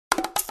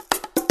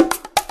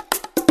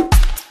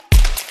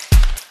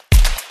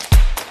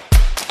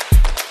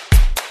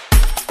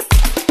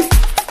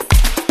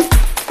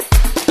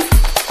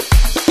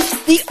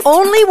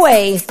only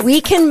way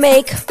we can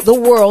make the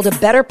world a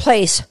better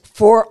place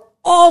for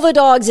all the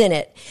dogs in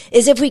it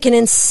is if we can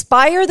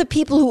inspire the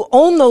people who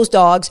own those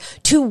dogs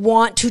to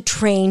want to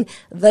train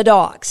the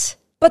dogs.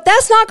 But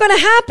that's not going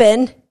to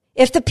happen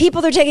if the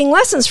people they're taking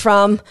lessons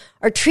from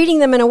are treating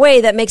them in a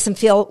way that makes them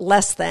feel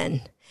less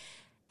than.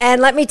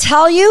 And let me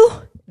tell you,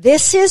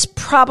 this is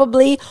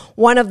probably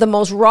one of the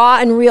most raw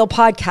and real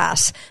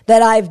podcasts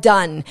that I've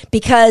done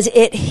because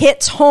it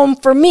hits home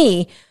for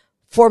me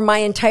for my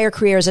entire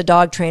career as a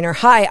dog trainer.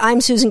 Hi,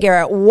 I'm Susan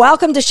Garrett.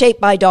 Welcome to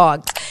Shaped by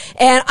Dogs.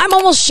 And I'm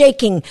almost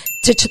shaking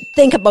to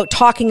think about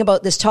talking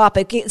about this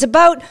topic. It's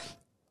about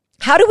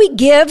how do we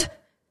give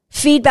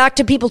feedback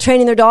to people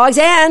training their dogs,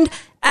 and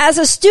as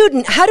a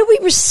student, how do we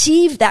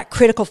receive that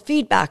critical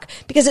feedback?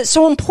 Because it's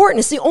so important.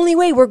 It's the only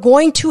way we're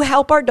going to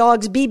help our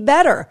dogs be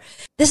better.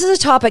 This is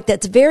a topic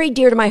that's very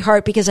dear to my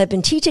heart because I've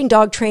been teaching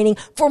dog training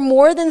for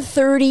more than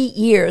 30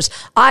 years.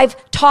 I've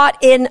taught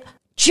in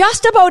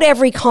just about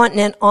every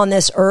continent on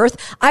this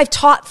earth. I've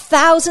taught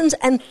thousands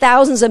and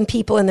thousands of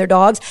people and their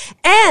dogs,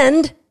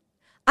 and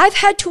I've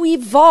had to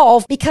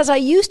evolve because I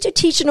used to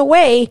teach in a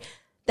way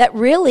that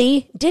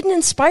really didn't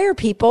inspire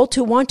people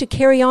to want to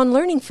carry on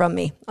learning from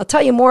me. I'll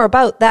tell you more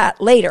about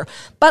that later.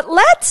 But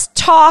let's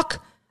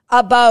talk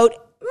about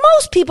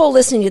most people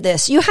listening to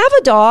this. You have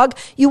a dog,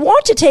 you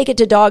want to take it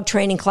to dog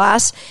training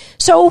class.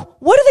 So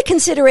what are the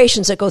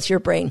considerations that go through your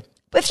brain?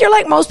 If you're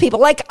like most people,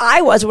 like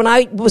I was when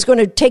I was going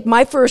to take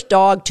my first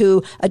dog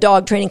to a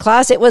dog training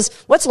class, it was,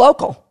 what's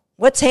local?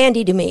 What's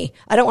handy to me?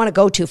 I don't want to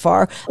go too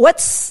far.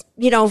 What's,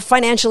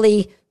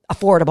 financially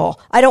affordable?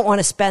 I don't want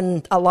to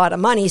spend a lot of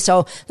money,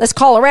 so let's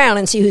call around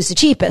and see who's the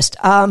cheapest.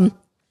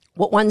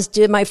 What ones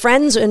do my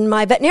friends and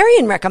my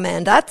veterinarian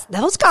recommend?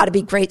 Those got to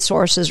be great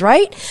sources,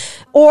 right?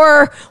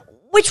 Or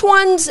which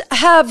ones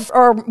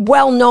are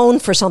well known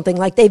for something,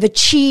 like they've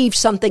achieved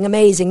something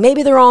amazing?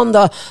 Maybe they're on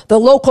the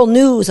local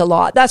news a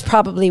lot. That's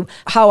probably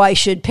how I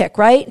should pick,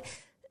 right?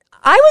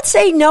 I would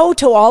say no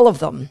to all of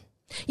them.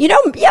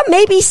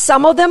 Maybe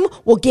some of them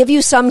will give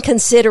you some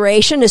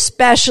consideration,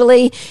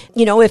 especially,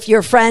 if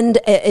your friend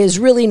is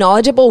really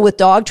knowledgeable with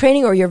dog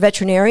training or your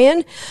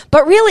veterinarian.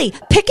 But really,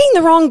 picking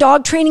the wrong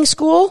dog training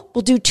school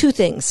will do two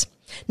things.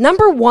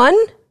 Number one,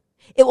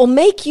 it will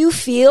make you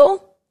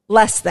feel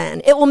less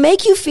than. It will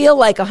make you feel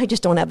like, I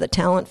just don't have the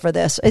talent for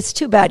this. It's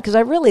too bad because I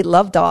really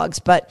love dogs,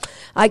 but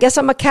I guess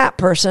I'm a cat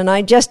person.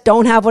 I just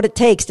don't have what it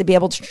takes to be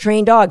able to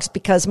train dogs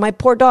because my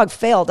poor dog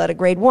failed at a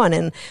grade 1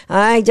 and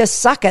I just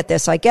suck at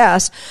this, I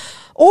guess.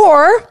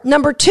 Or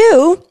number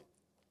two,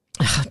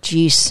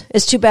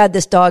 it's too bad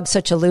this dog's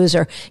such a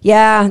loser.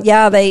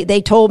 Yeah,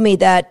 they told me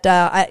that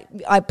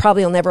I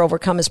probably will never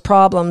overcome his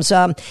problems.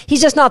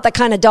 He's just not the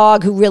kind of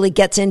dog who really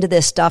gets into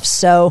this stuff.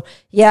 So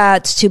yeah,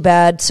 it's too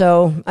bad.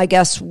 So I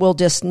guess we'll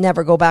just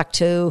never go back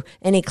to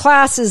any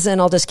classes and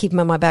I'll just keep him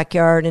in my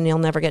backyard and he'll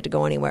never get to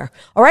go anywhere.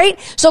 All right?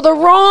 So the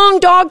wrong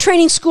dog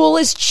training school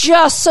is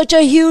just such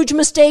a huge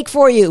mistake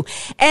for you.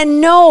 And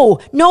no,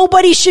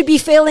 nobody should be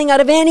failing out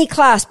of any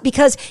class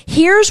because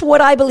here's what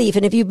I believe.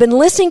 And if you've been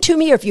listening to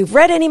me or if you've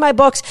read any of my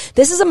books,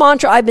 this is a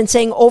mantra I've been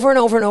saying over and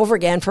over and over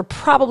again for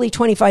probably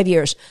 25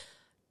 years.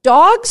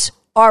 Dogs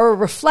are a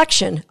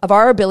reflection of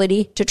our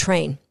ability to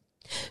train.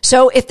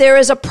 So if there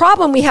is a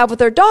problem we have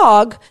with our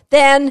dog,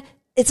 then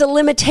it's a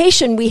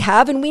limitation we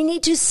have and we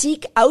need to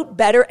seek out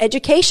better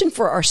education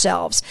for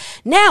ourselves.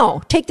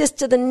 Now, take this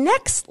to the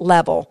next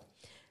level.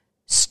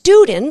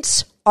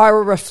 Students are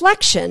a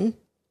reflection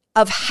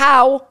of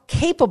how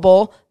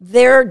capable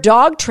their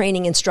dog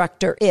training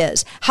instructor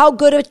is, how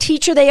good a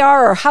teacher they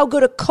are or how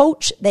good a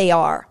coach they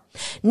are.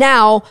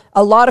 Now,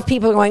 a lot of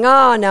people are going,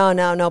 oh,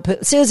 no,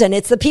 Susan,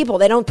 it's the people.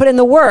 They don't put in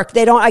the work.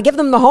 I give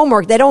them the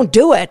homework. They don't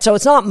do it. So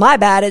it's not my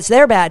bad. It's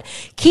their bad.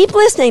 Keep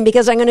listening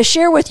because I'm going to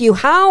share with you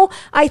how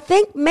I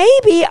think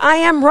maybe I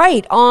am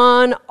right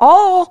on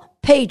all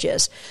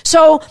pages.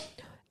 So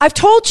I've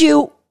told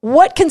you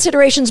what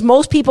considerations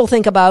most people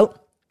think about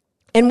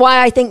and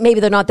why I think maybe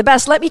they're not the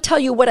best. Let me tell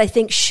you what I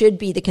think should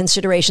be the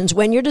considerations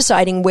when you're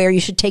deciding where you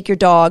should take your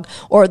dog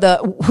or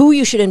who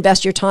you should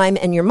invest your time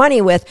and your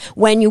money with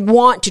when you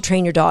want to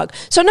train your dog.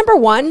 So number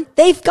one,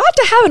 they've got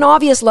to have an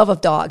obvious love of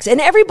dogs, and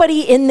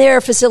everybody in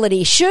their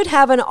facility should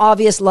have an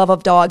obvious love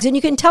of dogs. And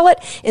you can tell it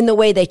in the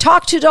way they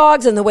talk to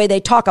dogs and the way they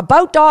talk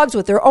about dogs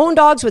with their own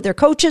dogs, with their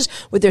coaches,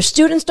 with their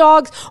students'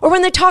 dogs, or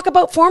when they talk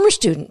about former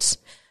students.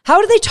 How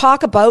do they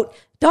talk about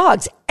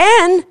dogs?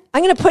 And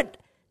I'm going to put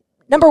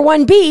number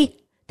 1B,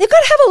 they've got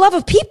to have a love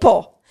of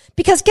people.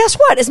 Because guess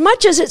what? As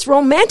much as it's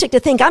romantic to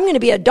think I'm going to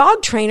be a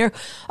dog trainer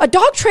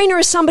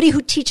is somebody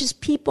who teaches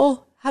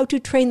people how to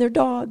train their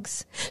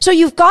dogs. So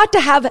you've got to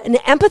have an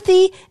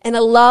empathy and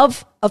a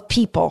love of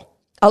people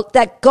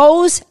that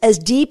goes as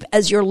deep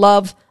as your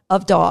love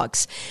of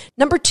dogs.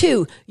 Number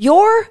 2,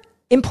 your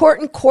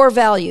important core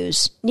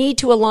values need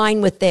to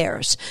align with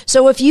theirs.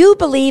 So if you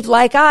believe,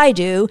 like I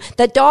do,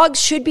 that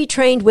dogs should be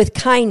trained with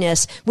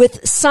kindness,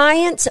 with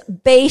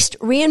science-based,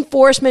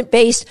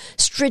 reinforcement-based,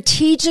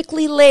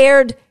 strategically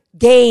layered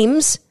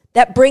games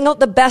that bring out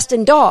the best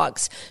in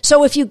dogs.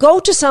 So if you go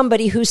to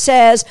somebody who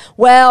says,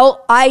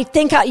 well, I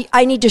think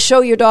I need to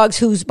show your dogs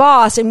who's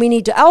boss and we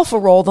need to alpha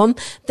roll them,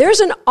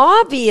 there's an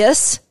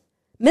obvious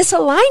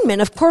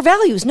misalignment of core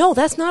values. No,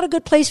 that's not a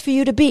good place for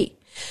you to be.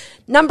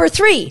 Number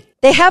 3,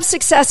 they have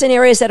success in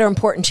areas that are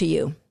important to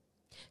you.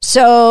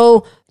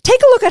 So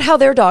take a look at how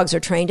their dogs are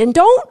trained, and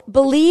don't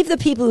believe the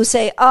people who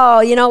say,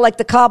 oh, like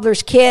the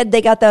cobbler's kid,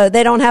 they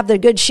don't have the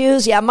good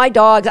shoes. Yeah, my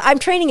dogs, I'm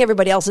training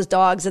everybody else's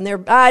dogs and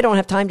I don't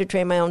have time to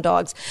train my own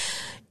dogs.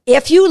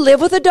 If you live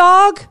with a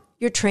dog,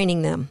 you're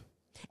training them.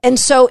 And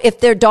so if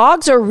their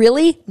dogs are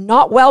really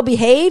not well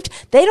behaved,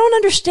 they don't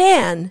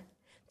understand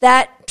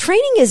that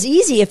training is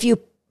easy if you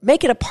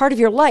make it a part of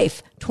your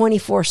life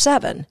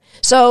 24/7.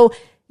 So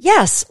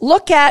yes,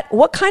 look at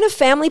what kind of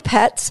family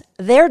pets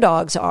their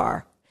dogs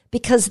are,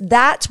 because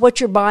that's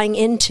what you're buying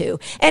into.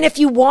 And if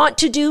you want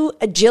to do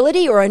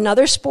agility or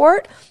another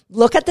sport,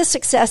 look at the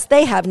success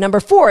they have. Number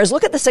 4 is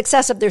look at the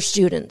success of their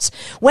students.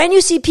 When you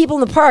see people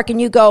in the park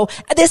and you go,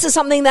 this is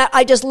something that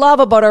I just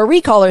love about our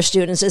recaller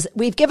students, is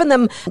we've given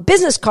them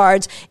business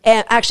cards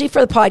actually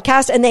for the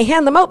podcast, and they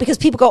hand them out because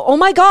people go, oh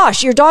my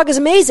gosh, your dog is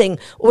amazing.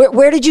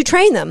 Where did you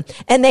train them?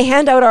 And they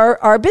hand out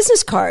our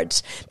business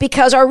cards,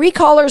 because our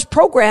recallers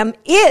program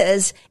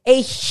is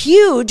a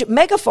huge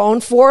megaphone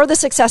for the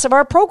success of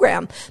our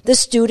program. The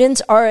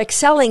students are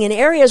excelling in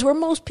areas where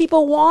most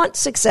people want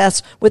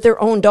success with their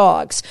own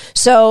dogs.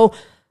 So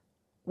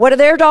what do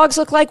their dogs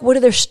look like? What do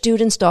their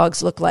students'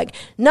 dogs look like?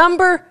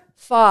 Number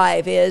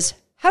 5 is,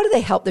 how do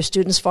they help their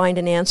students find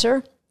an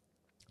answer?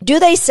 Do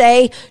they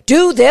say,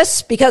 do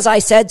this because I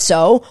said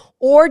so?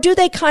 Or do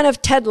they kind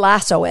of Ted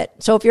Lasso it?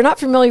 So if you're not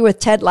familiar with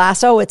Ted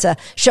Lasso, it's a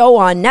show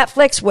on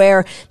Netflix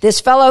where this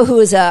fellow who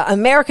is an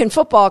American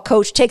football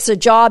coach takes a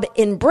job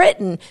in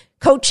Britain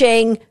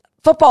coaching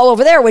football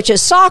over there, which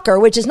is soccer,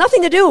 which has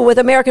nothing to do with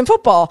American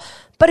football.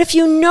 But if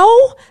you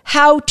know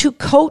how to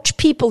coach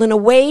people in a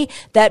way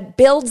that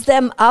builds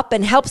them up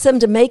and helps them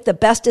to make the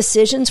best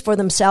decisions for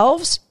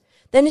themselves,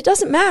 then it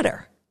doesn't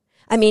matter.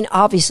 I mean,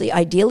 obviously,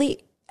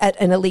 ideally, at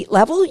an elite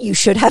level, you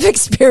should have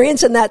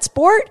experience in that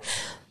sport,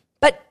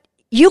 but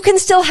you can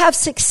still have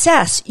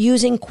success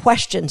using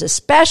questions,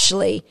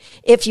 especially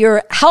if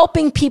you're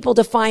helping people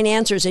to find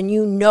answers and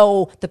you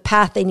know the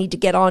path they need to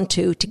get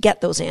onto to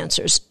get those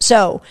answers.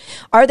 So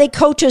are they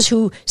coaches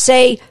who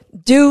say,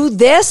 do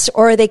this,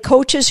 or are they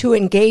coaches who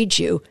engage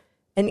you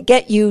and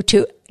get you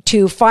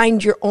to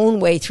find your own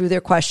way through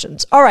their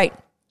questions? All right.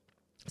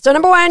 So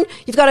number 1,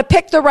 you've got to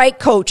pick the right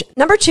coach.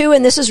 Number 2,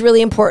 and this is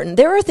really important,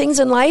 there are things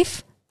in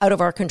life out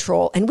of our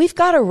control, and we've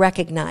got to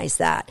recognize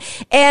that.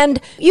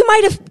 And you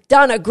might have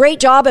done a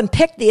great job and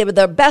picked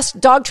the best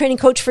dog training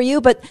coach for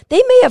you, but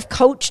they may have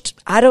coached,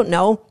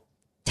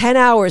 10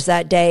 hours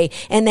that day.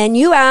 And then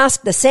you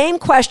ask the same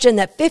question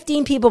that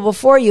 15 people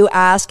before you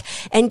ask.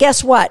 And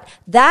guess what?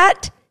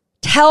 That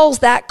tells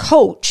that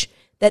coach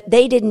that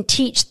they didn't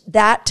teach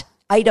that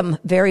item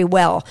very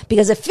well.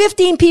 Because if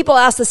 15 people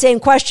ask the same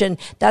question,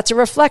 that's a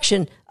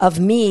reflection of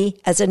me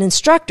as an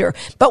instructor.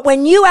 But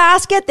when you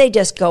ask it, they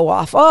just go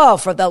off. Oh,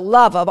 for the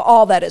love of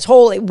all that is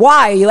holy,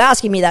 why are you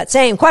asking me that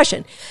same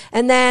question?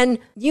 And then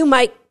you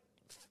might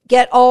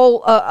get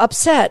all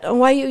upset. Oh,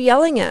 why are you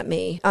yelling at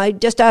me? I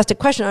just asked a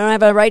question. I don't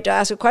have a right to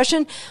ask a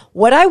question.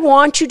 What I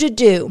want you to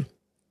do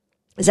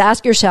is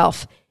ask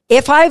yourself,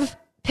 if I've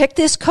picked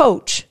this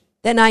coach,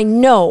 then I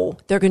know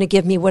they're going to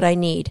give me what I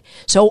need.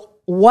 So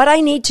what I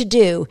need to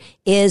do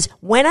is,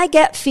 when I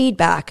get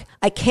feedback,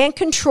 I can't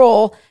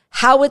control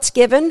how it's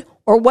given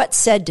or what's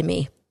said to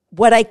me.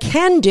 What I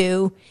can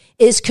do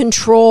is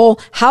control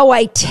how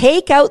I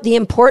take out the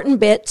important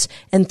bits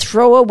and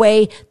throw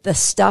away the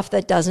stuff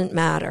that doesn't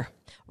matter.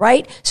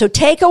 Right? So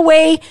take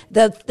away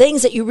the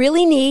things that you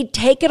really need,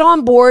 take it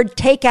on board,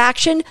 take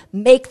action,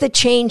 make the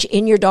change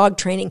in your dog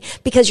training,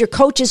 because your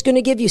coach is going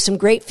to give you some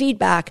great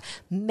feedback.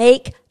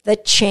 Make the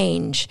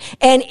change.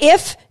 And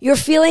if your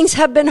feelings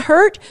have been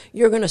hurt,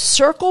 you're going to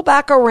circle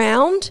back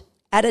around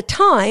at a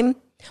time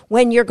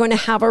when you're going to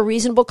have a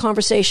reasonable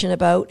conversation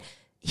about,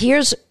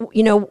 here's,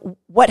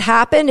 what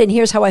happened and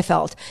here's how I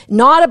felt.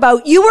 Not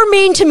about, you were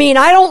mean to me and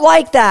I don't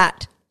like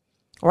that.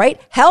 All right.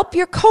 Help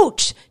your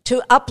coach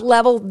to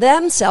up-level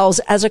themselves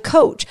as a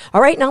coach.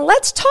 All right. Now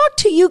let's talk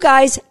to you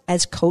guys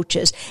as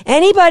coaches.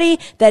 Anybody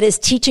that is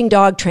teaching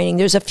dog training,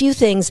 there's a few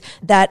things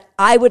that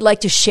I would like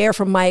to share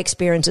from my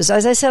experiences.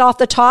 As I said off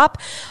the top,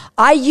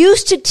 I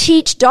used to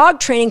teach dog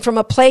training from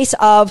a place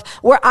of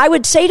where I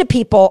would say to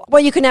people,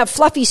 well, you can have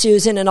fluffy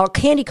Susan and I'll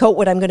candy coat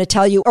what I'm going to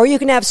tell you, or you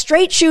can have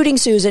straight shooting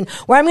Susan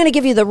where I'm going to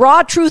give you the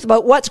raw truth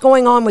about what's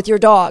going on with your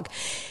dog.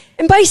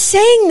 And by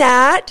saying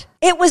that,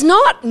 it was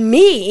not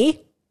me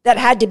that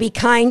had to be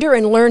kinder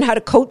and learn how to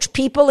coach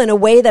people in a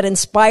way that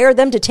inspired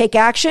them to take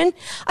action.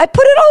 I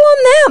put it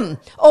all on them.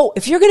 Oh,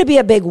 if you're going to be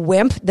a big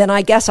wimp, then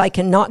I guess I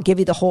cannot give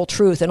you the whole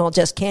truth and I'll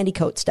just candy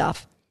coat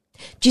stuff.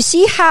 Do you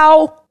see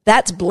how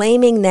that's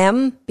blaming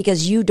them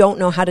because you don't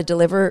know how to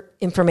deliver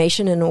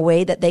information in a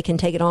way that they can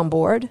take it on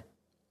board?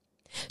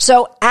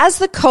 So as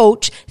the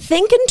coach,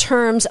 think in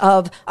terms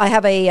of, I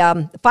have a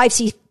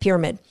 5C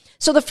pyramid.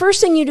 So the first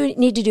thing you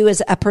need to do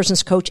as a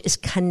person's coach is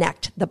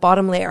connect, the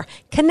bottom layer.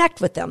 Connect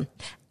with them.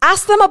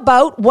 Ask them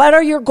about what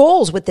are your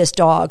goals with this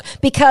dog,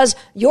 because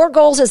your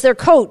goals as their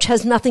coach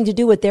has nothing to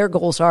do with their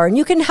goals are. And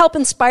you can help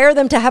inspire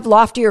them to have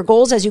loftier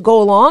goals as you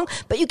go along,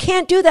 but you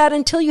can't do that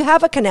until you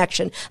have a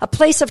connection, a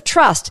place of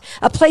trust,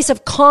 a place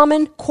of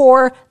common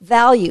core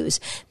values.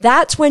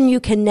 That's when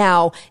you can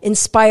now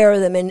inspire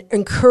them and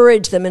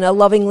encourage them in a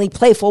lovingly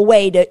playful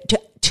way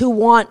to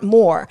want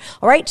more.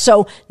 All right.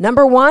 So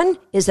number one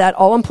is that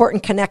all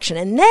important connection.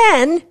 And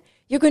then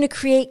you're going to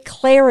create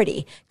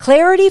clarity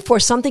for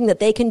something that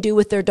they can do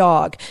with their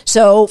dog.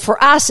 So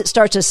for us, it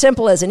starts as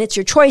simple as an It's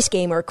Your Choice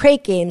game or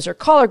crate games or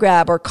collar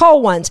grab or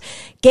call ones,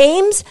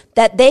 games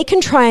that they can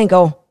try and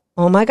go,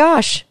 oh my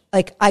gosh,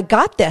 like I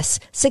got this.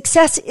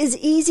 Success is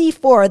easy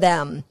for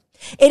them.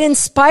 It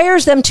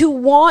inspires them to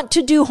want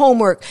to do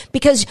homework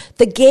because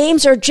the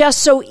games are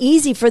just so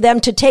easy for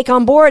them to take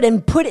on board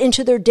and put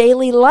into their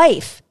daily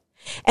life.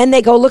 And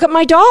they go, look at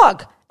my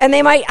dog. And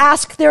they might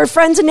ask their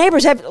friends and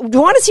neighbors, do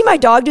you want to see my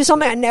dog do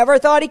something? I never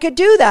thought he could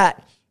do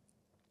that.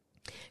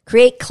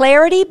 Create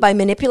clarity by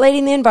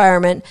manipulating the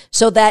environment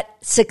so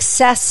that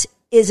success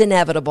is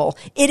inevitable.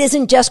 It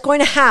isn't just going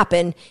to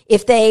happen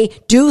if they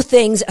do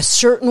things a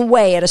certain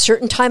way at a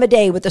certain time of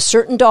day with a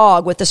certain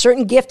dog, with a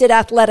certain gifted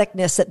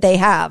athleticness that they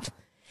have.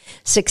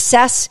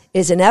 Success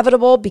is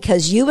inevitable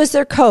because you as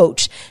their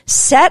coach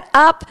set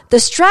up the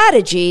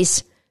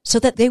strategies so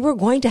that they were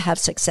going to have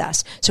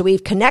success. So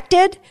we've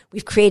connected,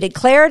 we've created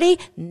clarity,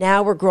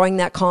 now we're growing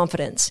that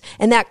confidence.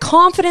 And that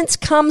confidence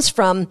comes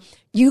from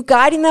you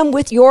guiding them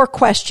with your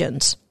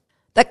questions.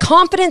 The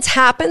confidence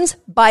happens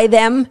by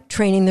them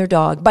training their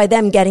dog, by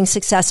them getting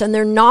success, and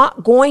they're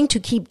not going to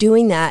keep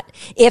doing that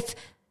if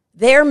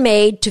they're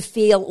made to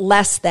feel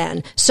less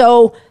than.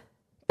 So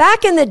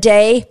back in the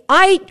day,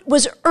 I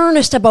was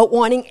earnest about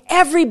wanting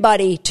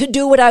everybody to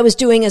do what I was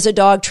doing as a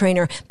dog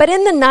trainer. But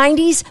in the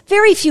 90s,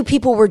 very few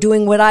people were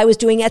doing what I was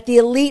doing at the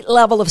elite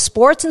level of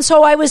sports. And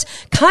so I was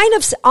kind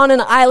of on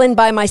an island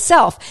by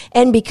myself.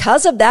 And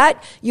because of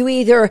that, you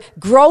either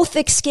grow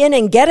thick skin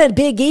and get a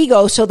big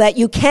ego so that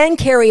you can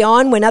carry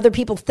on when other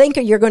people think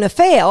you're going to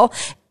fail,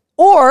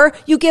 or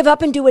you give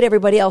up and do what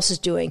everybody else is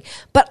doing.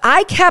 But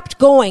I kept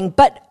going.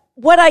 But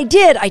what I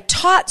did, I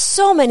taught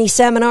so many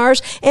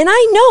seminars, and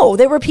I know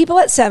there were people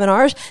at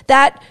seminars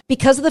that,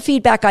 because of the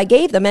feedback I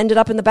gave them, ended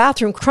up in the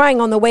bathroom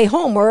crying on the way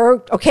home,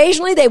 or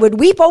occasionally they would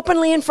weep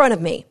openly in front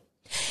of me.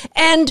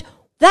 And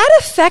that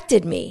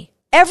affected me.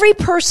 Every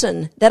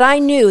person that I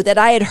knew that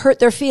I had hurt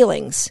their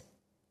feelings,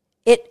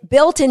 it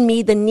built in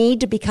me the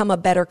need to become a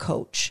better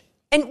coach.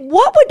 And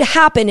what would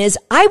happen is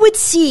I would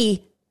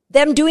see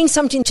them doing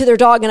something to their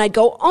dog, and I'd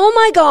go, oh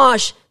my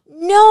gosh,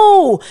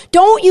 no,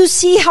 don't you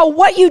see how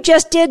what you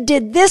just did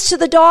this to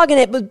the dog, and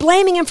it was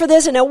blaming him for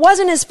this, and it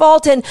wasn't his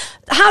fault, and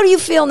how do you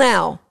feel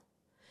now?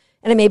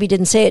 And I maybe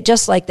didn't say it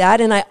just like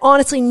that, and I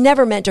honestly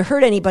never meant to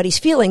hurt anybody's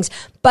feelings,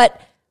 but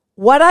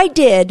what I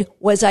did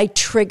was I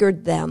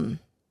triggered them,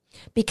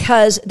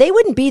 because they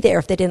wouldn't be there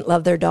if they didn't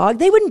love their dog.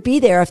 They wouldn't be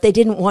there if they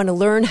didn't want to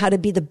learn how to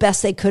be the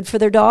best they could for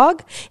their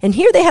dog. And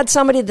here they had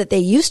somebody that they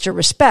used to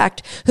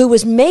respect who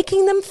was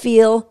making them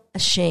feel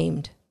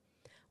ashamed.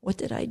 What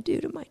did I do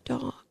to my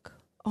dog?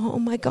 Oh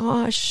my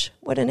gosh,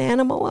 what an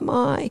animal am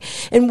I?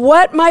 And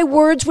what my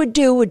words would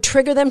do would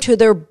trigger them to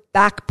their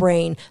back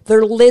brain,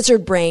 their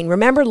lizard brain.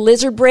 Remember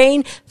lizard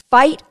brain?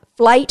 Fight,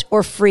 flight,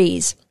 or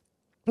freeze.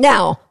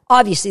 Now,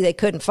 obviously they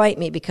couldn't fight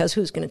me because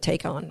who's going to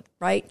take on,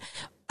 right?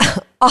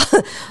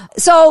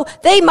 So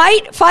they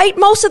might fight.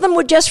 Most of them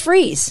would just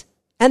freeze.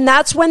 And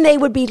that's when they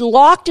would be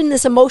locked in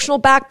this emotional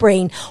back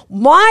brain.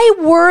 My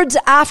words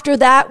after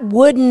that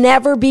would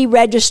never be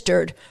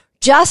registered.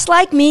 Just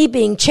like me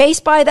being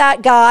chased by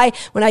that guy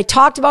when I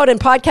talked about in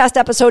podcast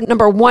episode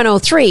number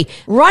 103,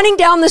 running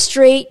down the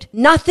street,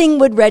 nothing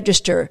would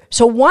register.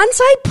 So once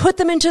I put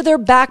them into their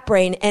back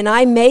brain and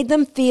I made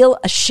them feel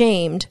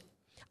ashamed,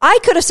 I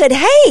could have said,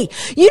 hey,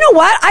 you know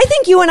what? I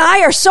think you and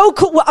I are so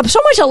cool, so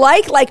much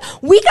alike. Like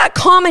we got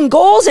common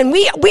goals and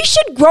we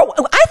should grow.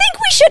 I think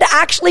we should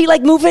actually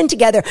like move in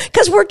together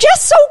because we're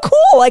just so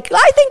cool. Like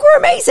I think we're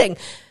amazing.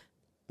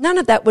 None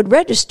of that would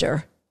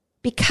register,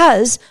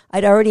 because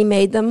I'd already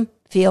made them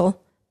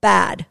feel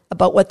bad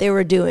about what they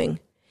were doing.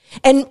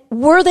 And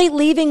were they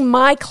leaving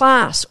my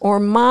class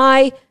or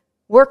my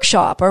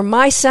workshop or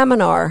my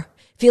seminar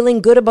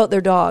feeling good about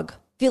their dog,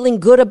 feeling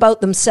good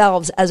about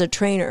themselves as a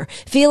trainer,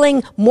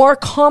 feeling more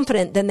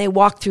confident than they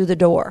walked through the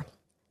door?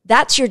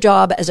 That's your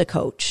job as a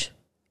coach.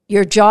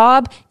 Your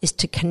job is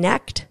to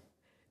connect,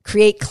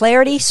 create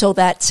clarity so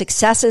that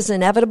success is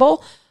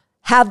inevitable,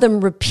 have them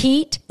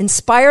repeat,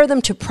 inspire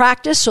them to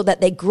practice so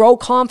that they grow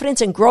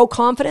confidence,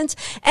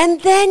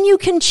 and then you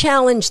can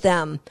challenge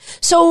them.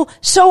 So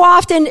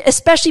often,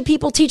 especially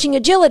people teaching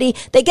agility,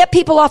 they get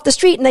people off the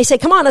street and they say,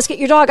 come on, let's get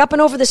your dog up and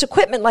over this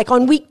equipment like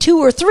on week 2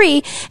 or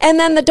 3. And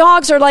then the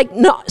dogs are like,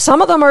 no,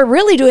 some of them are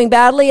really doing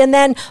badly. And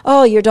then,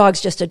 oh, your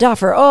dog's just a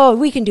duffer. Oh,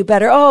 we can do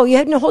better. Oh, you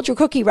didn't hold your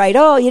cookie right.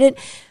 Oh, you didn't.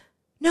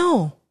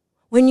 No,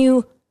 when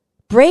you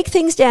break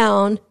things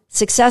down,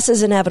 success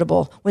is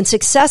inevitable. When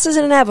success is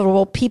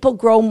inevitable, people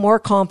grow more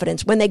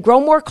confidence. When they grow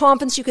more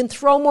confidence, you can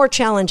throw more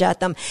challenge at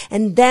them,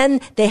 and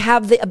then they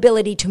have the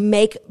ability to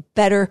make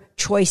better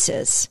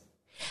choices.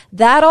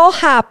 That all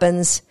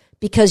happens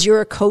because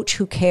you're a coach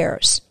who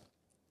cares.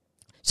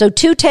 So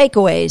 2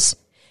 takeaways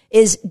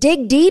is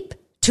dig deep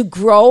to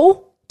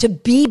grow, to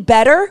be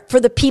better for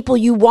the people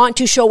you want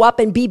to show up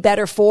and be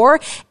better for.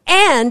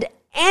 And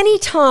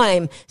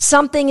anytime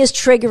something is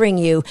triggering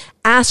you,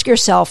 ask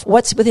yourself,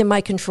 what's within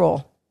my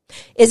control?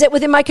 Is it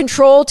within my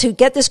control to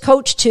get this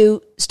coach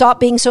to stop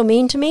being so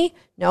mean to me?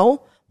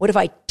 No. What if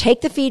I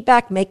take the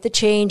feedback, make the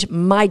change?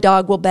 My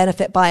dog will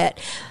benefit by it.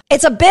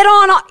 It's a bit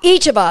on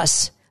each of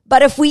us,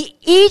 but if we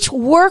each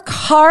work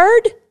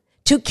hard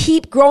to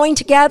keep growing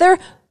together,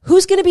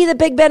 who's going to be the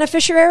big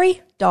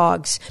beneficiary?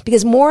 Dogs.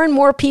 Because more and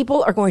more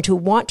people are going to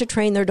want to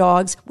train their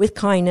dogs with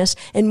kindness,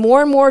 and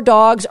more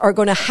dogs are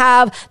going to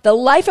have the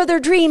life of their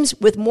dreams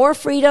with more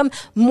freedom,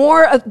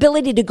 more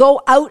ability to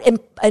go out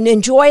and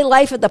enjoy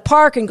life at the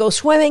park and go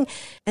swimming.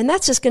 And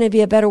that's just going to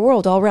be a better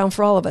world all around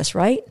for all of us,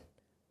 right?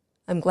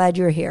 I'm glad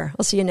you're here.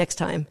 I'll see you next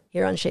time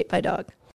here on Shaped by Dog.